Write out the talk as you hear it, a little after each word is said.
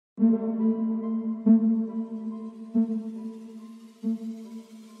Welcome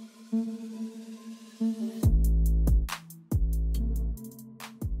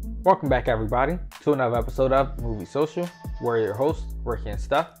back, everybody, to another episode of Movie Social. We're your hosts, Ricky and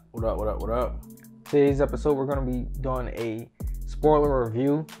Steph. What up, what up, what up? Today's episode, we're going to be doing a spoiler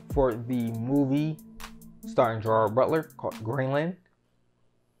review for the movie starring Gerard Butler called Greenland.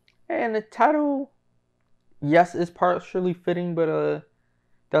 And the title, yes, is partially fitting, but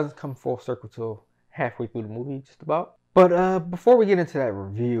doesn't come full circle till halfway through the movie, just about. But before we get into that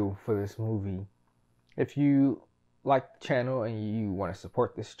review for this movie, if you like the channel and you want to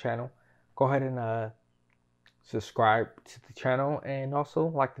support this channel, go ahead and subscribe to the channel and also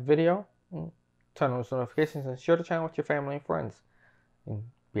like the video, turn on those notifications, and share the channel with your family and friends, and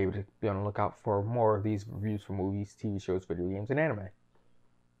be able to be on the lookout for more of these reviews for movies, TV shows, video games, and anime.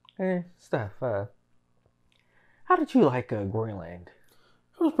 And Steph, how did you like Greenland?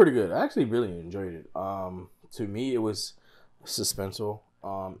 It was pretty good. I actually really enjoyed it. To me, it was suspenseful.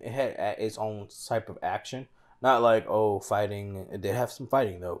 It had its own type of action. Not like, fighting. It did have some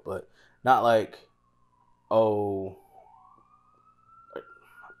fighting, though, but not like,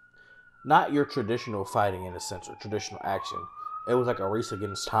 not your traditional fighting in a sense, or traditional action. It was like a race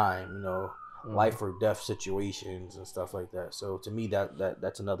against time, life or death situations and stuff like that. So to me,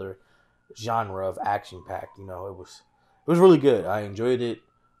 that's another genre of action packed. It was really good. I enjoyed it.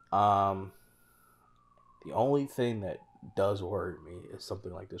 The only thing that does worry me is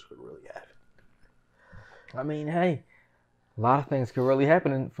something like this would really happen. I mean, hey, a lot of things can really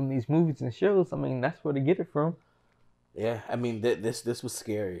happen from these movies and shows. I mean, that's where they get it from. Yeah, I mean, this was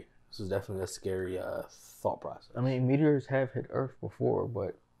scary. This was definitely a scary thought process. I mean, meteors have hit Earth before,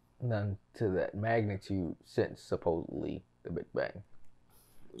 but none to that magnitude since supposedly the Big Bang.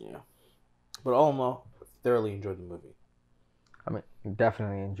 Yeah. But all in all, thoroughly enjoyed the movie. I mean,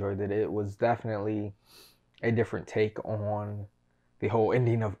 definitely enjoyed it. It was definitely a different take on the whole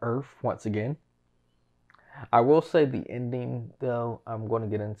ending of Earth once again. I will say the ending, though, I'm going to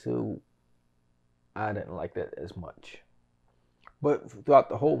get into, I didn't like that as much. But throughout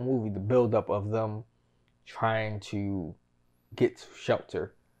the whole movie, the buildup of them trying to get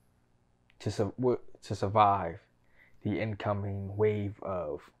shelter to survive the incoming wave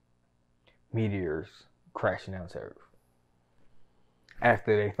of meteors crashing down to Earth.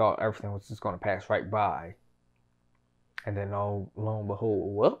 After they thought everything was just going to pass right by. And then, lo and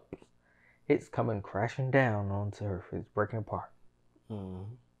behold, whoops. It's coming crashing down onto Earth. It's breaking apart.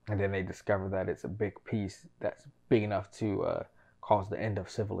 And then they discover that it's a big piece that's big enough to cause the end of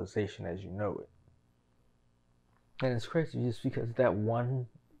civilization as you know it. And it's crazy just because that one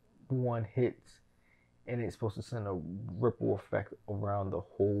hits, and it's supposed to send a ripple effect around the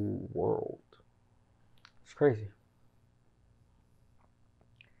whole world. It's crazy.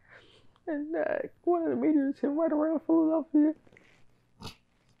 And one of the meteors hit right around Philadelphia.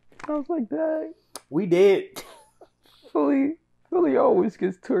 I was like, dang. We did. Philly always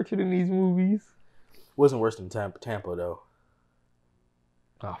gets tortured in these movies. Wasn't worse than Tampa, though.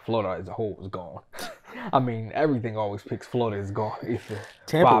 Florida as a whole was gone. I mean, everything always picks Florida as gone.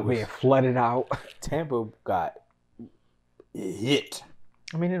 Tampa being flooded out. Tampa got hit.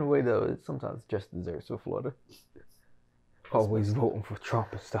 I mean, in a way, though, it sometimes just deserves for Florida. Always voting for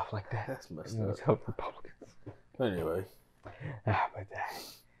Trump and stuff like that. That's messed up. Help Republicans. Anyway. But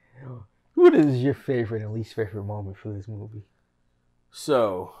what is your favorite and least favorite moment for this movie?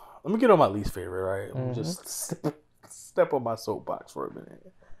 So, let me get on my least favorite, right? Let me just step on my soapbox for a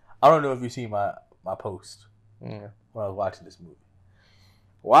minute. I don't know if you've seen my post when I was watching this movie.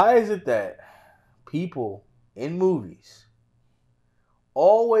 Why is it that people in movies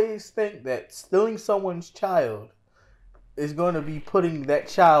always think that stealing someone's child is going to be putting that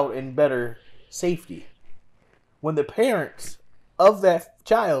child in better safety when the parents of that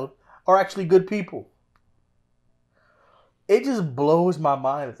child are actually good people? It just blows my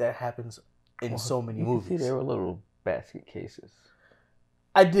mind that happens in so many movies. See, they were little basket cases.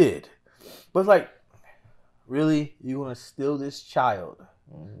 I did. But like, really? You want to steal this child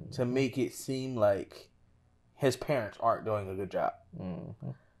to make it seem like his parents aren't doing a good job?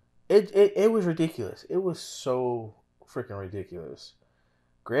 It was ridiculous. It was so freaking ridiculous.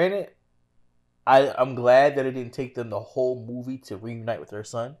 Granted, I'm glad that it didn't take them the whole movie to reunite with their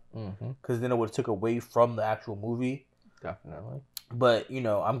son, because then it would have took away from the actual movie. Definitely. But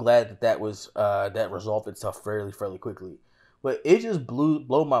I'm glad that was that resolved itself fairly quickly. But it just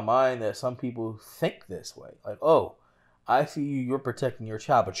blew my mind that some people think this way. Like, oh, I see you're protecting your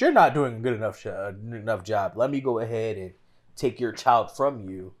child, but you're not doing a good enough job. Let me go ahead and take your child from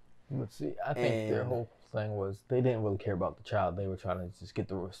you. Let's see. I think their whole thing was they didn't really care about the child. They were trying to just get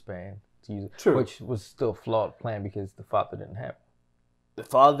the wristband to use it, True. which was still a flawed plan because the father didn't have one. The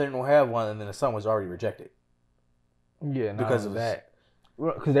father didn't have one, and then the son was already rejected. Yeah, because of that.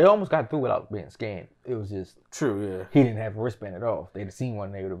 Because they almost got through without being scanned. It was just true. Yeah, he didn't have a wristband at all. If they'd have seen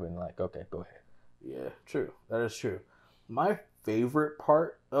one, they would have been like, "Okay, go ahead." Yeah, true. That is true. My favorite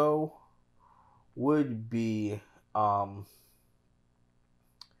part, though, would be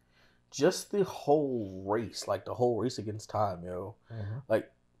just the whole race, like the whole race against time, yo. Mm-hmm. Like,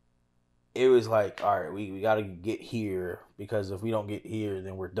 it was like, all right, we got to get here, because if we don't get here,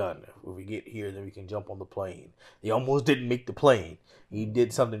 then we're done. If we get here, then we can jump on the plane. They almost didn't make the plane. He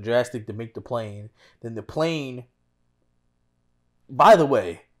did something drastic to make the plane. Then the plane, by the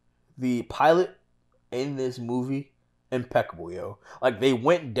way, the pilot in this movie, impeccable, yo. Like, they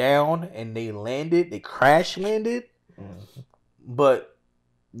went down and they landed, they crash landed, but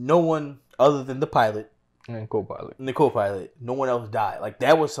no one other than the pilot and co-pilot, no one else died. Like,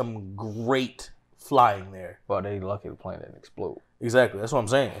 that was some great flying there. Well, they lucky the plane didn't explode. Exactly, that's what I'm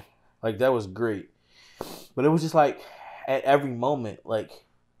saying. Like, that was great. But it was just like, at every moment, like,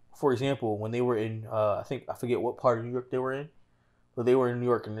 for example, when they were in, I forget what part of New York they were in, but they were in New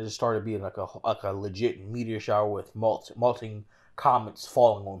York and it just started being like a legit meteor shower with melting comets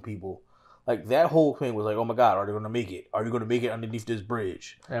falling on people. Like, that whole thing was like, oh my God, are they going to make it? Are they going to make it underneath this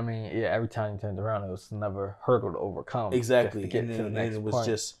bridge? I mean, yeah, every time you turned around, it was another hurdle to overcome. Exactly. To get to the next it was point.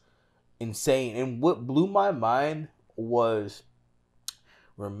 just insane. And what blew my mind was,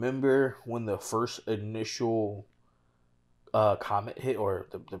 remember when the first initial comet hit, or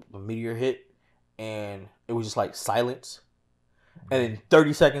the meteor hit, and it was just like silence? And then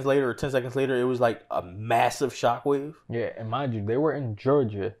 30 seconds later or 10 seconds later, it was like a massive shockwave. Yeah, and mind you, they were in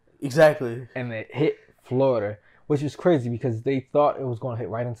Georgia. Exactly. And it hit Florida, which is crazy because they thought it was going to hit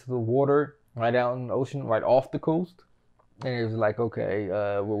right into the water, right out in the ocean, right off the coast. And it was like, okay,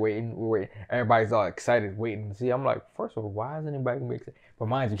 we're waiting. Everybody's all excited, waiting to see. I'm like, first of all, why is anybody going to be excited? But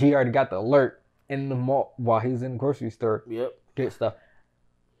mind you, he already got the alert in the mall while he was in the grocery store. Yep. Get stuff.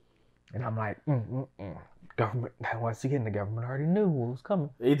 And I'm like, government. Once again, the government already knew what was coming.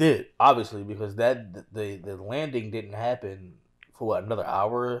 They did, obviously, because the landing didn't happen for what, another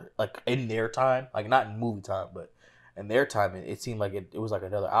hour, like in their time, like not in movie time, but in their time, it seemed like it was like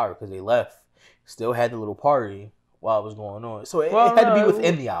another hour because they left, still had the little party while it was going on, so it had to be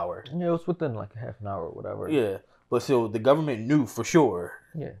within the hour. Yeah, it was within like a half an hour or whatever. Yeah, but still, the government knew for sure.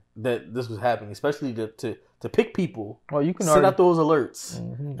 Yeah, that this was happening, especially to pick people. Well, you can send out those alerts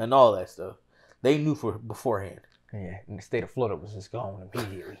and all that stuff. They knew beforehand. Yeah, and the state of Florida was just gone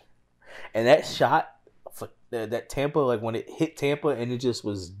immediately. And that shot, for that Tampa, like when it hit Tampa and it just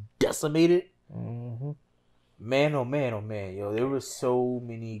was decimated. Mm-hmm. Man, oh man, oh man, yo, there were so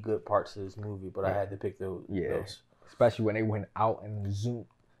many good parts of this movie, but I had to pick those. Yeah, especially when they went out and zoomed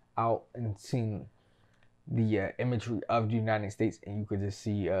out and seen the imagery of the United States, and you could just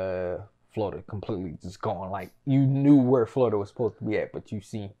see Florida completely just gone. Like, you knew where Florida was supposed to be at, but you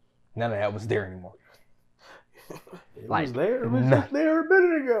see none of that was there anymore. It was there. It was just there a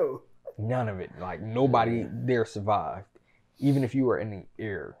minute ago. None of it. Like, nobody there survived. Even if you were in the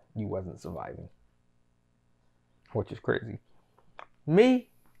air, you wasn't surviving. Which is crazy. Me,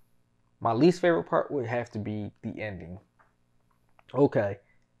 my least favorite part would have to be the ending. Okay.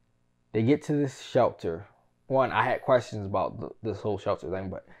 They get to this shelter. One, I had questions about this whole shelter thing,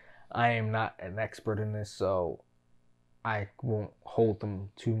 but I am not an expert in this, so I won't hold them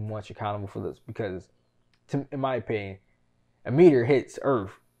too much accountable for this, because, in my opinion, a meteor hits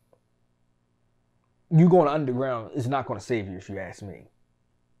Earth. You going underground is not going to save you, if you ask me.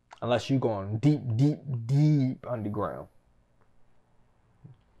 Unless you're going deep, deep, deep underground.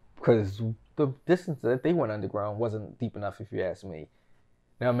 Because the distance that they went underground wasn't deep enough, if you ask me.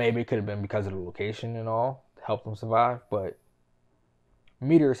 Now, maybe it could have been because of the location and all to help them survive, but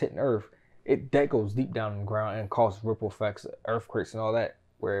meteors hitting Earth, that goes deep down in the ground and causes ripple effects, earthquakes and all that,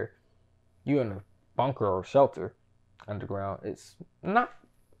 where you're in a bunker or shelter underground, it's not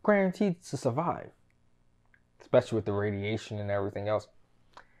guaranteed to survive, especially with the radiation and everything else.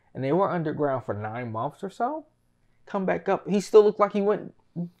 And they were underground for 9 months or so. Come back up, he still looked like he went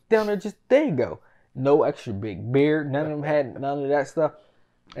down there just a day ago. No extra big beard, none of them had none of that stuff.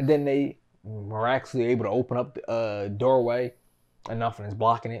 And then they miraculously able to open up the doorway, and nothing is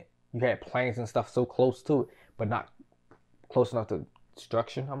blocking it. You had planes and stuff so close to it, but not close enough to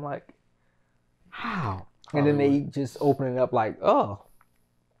destruction. I'm like, how? And then they just open it up like, oh,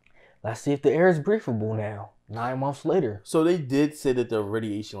 let's see if the air is breathable now. 9 months later. So they did say that the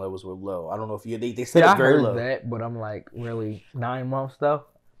radiation levels were low. I don't know if they said it very low. I heard that, but I'm like, really? 9 months though?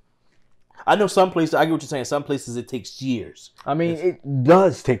 I know some places. I get what you're saying. Some places it takes years. I mean, it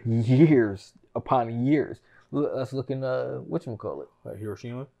does take years upon years. Let's look in whatchamacallit? Like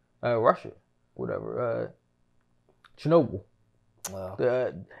Hiroshima, Russia, whatever. Chernobyl.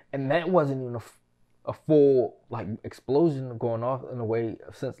 wow. And that wasn't even a full like explosion going off in a way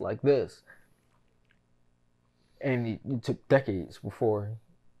of sense like this. And it took decades before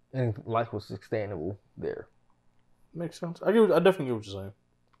and life was sustainable there. Makes sense. I definitely get what you're saying.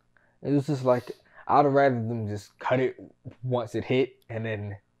 It was just like I'd rather them just cut it once it hit and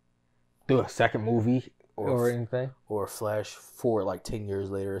then do a second movie or anything. Or flash forward like 10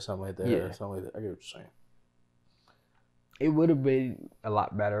 years later or something like that. Yeah. Or something like that. I get what you're saying. It would have been a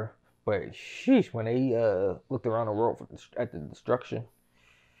lot better. But sheesh, when they looked around the world at the destruction.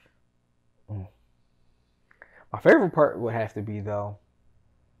 My favorite part would have to be, though,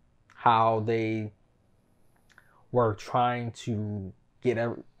 how they were trying to get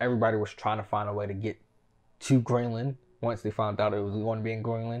everybody was trying to find a way to get to Greenland once they found out it was going to be in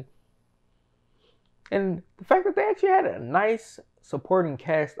Greenland. And the fact that they actually had a nice supporting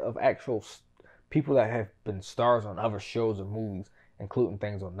cast of actual people that have been stars on other shows or movies, including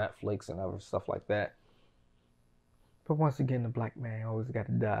things on Netflix and other stuff like that. But once again, the black man always got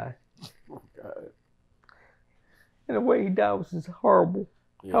to die. Oh, God. And the way he died was just horrible.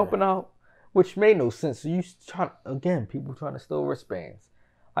 Yeah. Helping out, which made no sense. So you people trying to steal wristbands.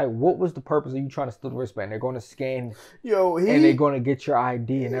 Like, what was the purpose of you trying to steal the wristband? They're going to scan, and they're going to get your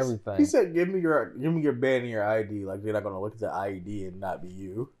ID and everything. He said, "Give me your band and your ID." Like they're not going to look at the ID and not be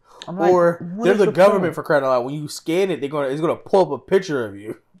you. Like, or they're the government for crying out loud. When you scan it, it's going to pull up a picture of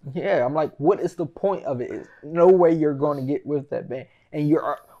you. Yeah, I'm like, what is the point of it? It's no way you're going to get with that band, and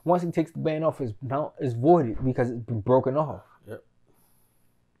once he takes the band off, it's voided because it's been broken off. Yep.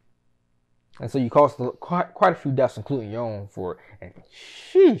 And so you caused quite a few deaths, including your own, for it. And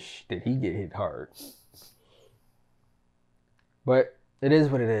sheesh, did he get hit hard. But it is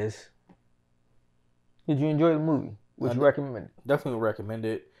what it is. Did you enjoy the movie? Would you recommend it? Definitely recommend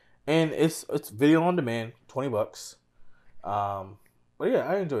it. And it's video on demand, $20. But yeah,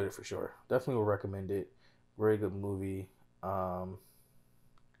 I enjoyed it for sure. Definitely will recommend it. Very good movie.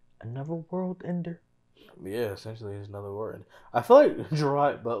 Another world ender. Yeah, essentially it's another word. I feel like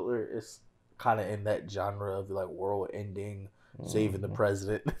Gerard Butler is kind of in that genre of like world ending, saving the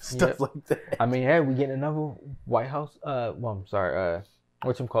president, stuff like that. I mean, hey, we getting another White House.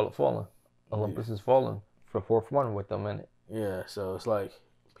 Whatchamacallit fallen. Olympus is falling for the fourth one with them in it. Yeah, so it's like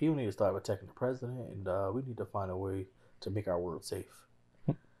people need to start protecting the president, and we need to find a way to make our world safe.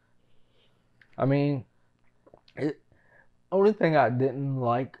 I mean, only thing I didn't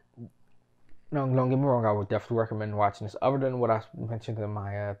like. No, don't get me wrong. I would definitely recommend watching this. Other than what I mentioned in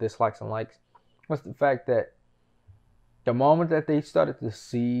my dislikes and likes, was the fact that the moment that they started to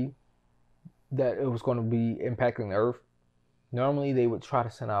see that it was going to be impacting the Earth, normally they would try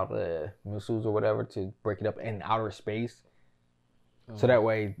to send out missiles or whatever to break it up in outer space, so that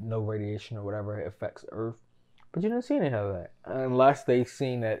way no radiation or whatever affects the Earth. But you didn't see any of that unless they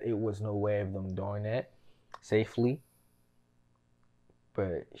seen that it was no way of them doing that safely.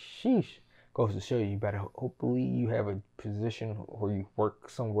 But sheesh. Goes to show you better. Hopefully, you have a position or you work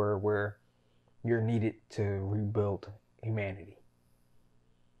somewhere where you're needed to rebuild humanity.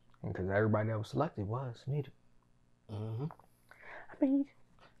 Because everybody that was selected was needed. Mm-hmm. I mean,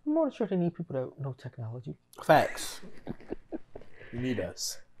 I'm not sure they need people that know technology. Facts. You need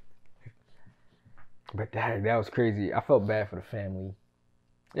us. But that was crazy. I felt bad for the family.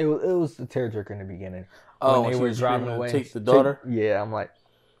 It was the tearjerker in the beginning. Oh, when they were driving away. Take the daughter. Yeah, I'm like.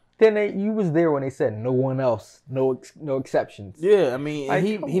 Then you was there when they said no one else, no exceptions. Yeah, I mean, like,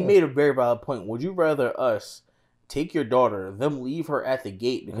 he made a very valid point. Would you rather us take your daughter, them leave her at the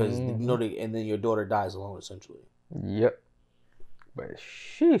gate because and then your daughter dies alone, essentially? Yep. But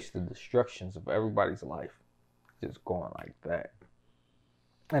sheesh, the destructions of everybody's life, just going like that.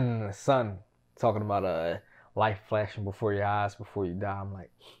 And then the son talking about life flashing before your eyes before you die. I'm like,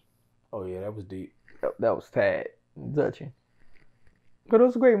 oh yeah, that was deep. That was tad touching. But it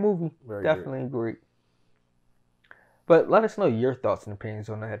was a great movie. Very Definitely great. But let us know your thoughts and opinions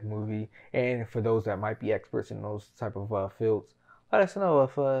on that movie. And for those that might be experts in those type of fields, let us know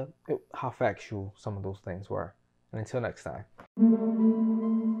how factual some of those things were. And until next time.